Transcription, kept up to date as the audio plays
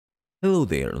Hello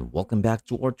there and welcome back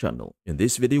to our channel. In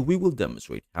this video, we will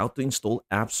demonstrate how to install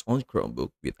apps on Chromebook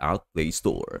without Play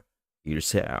Store.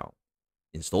 Here's how.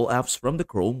 Install apps from the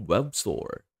Chrome Web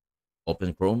Store.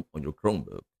 Open Chrome on your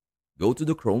Chromebook. Go to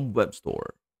the Chrome Web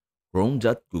Store.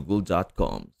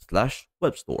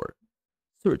 chrome.google.com/webstore.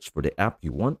 Search for the app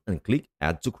you want and click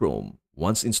Add to Chrome.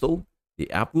 Once installed,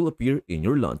 the app will appear in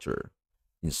your launcher.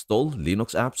 Install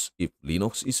Linux apps if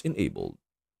Linux is enabled.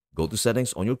 Go to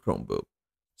Settings on your Chromebook.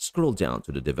 Scroll down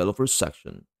to the Developers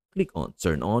section. Click on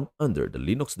Turn On under the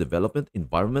Linux Development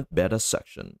Environment Beta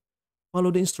section.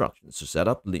 Follow the instructions to set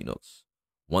up Linux.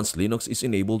 Once Linux is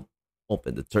enabled,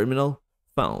 open the terminal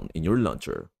found in your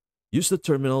launcher. Use the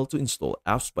terminal to install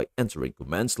apps by entering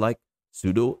commands like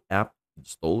sudo apt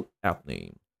install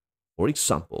appname. For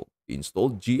example, install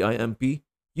GIMP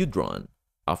you'd run.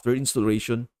 After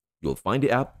installation, you'll find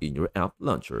the app in your app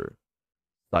launcher.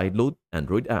 Sideload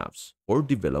Android apps or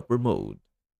developer mode.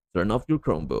 Turn off your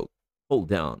Chromebook. Hold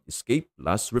down Escape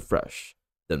plus Refresh.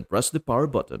 Then press the power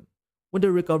button. When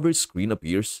the recovery screen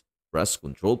appears, press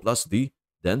Ctrl plus D,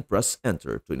 then press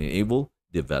Enter to enable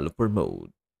developer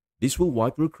mode. This will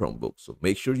wipe your Chromebook, so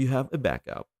make sure you have a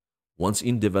backup. Once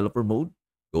in developer mode,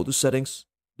 go to Settings,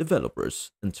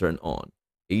 Developers, and turn on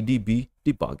ADB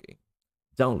debugging.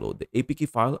 Download the APK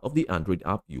file of the Android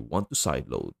app you want to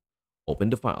sideload. Open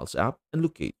the Files app and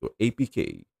locate your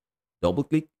APK.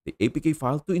 Double-click the APK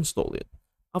file to install it.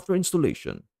 After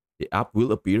installation, the app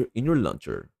will appear in your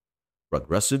launcher.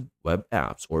 Progressive Web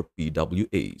Apps or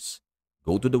PWAs.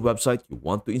 Go to the website you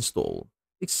want to install.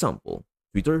 Example,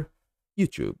 Twitter,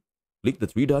 YouTube. Click the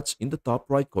three dots in the top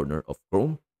right corner of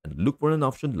Chrome and look for an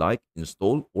option like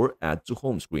Install or Add to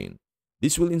Home Screen.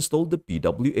 This will install the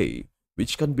PWA,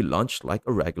 which can be launched like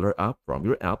a regular app from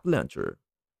your app launcher.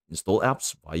 Install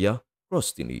apps via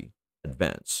Crostini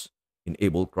Advanced.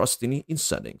 Enable Crostini in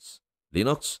Settings.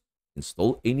 Linux.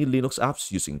 Install any Linux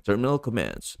apps using terminal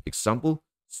commands. Example,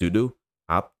 sudo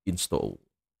apt install.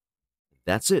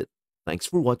 That's it. Thanks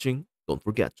for watching. Don't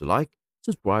forget to like,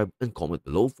 subscribe, and comment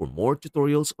below for more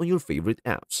tutorials on your favorite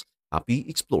apps. Happy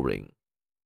exploring!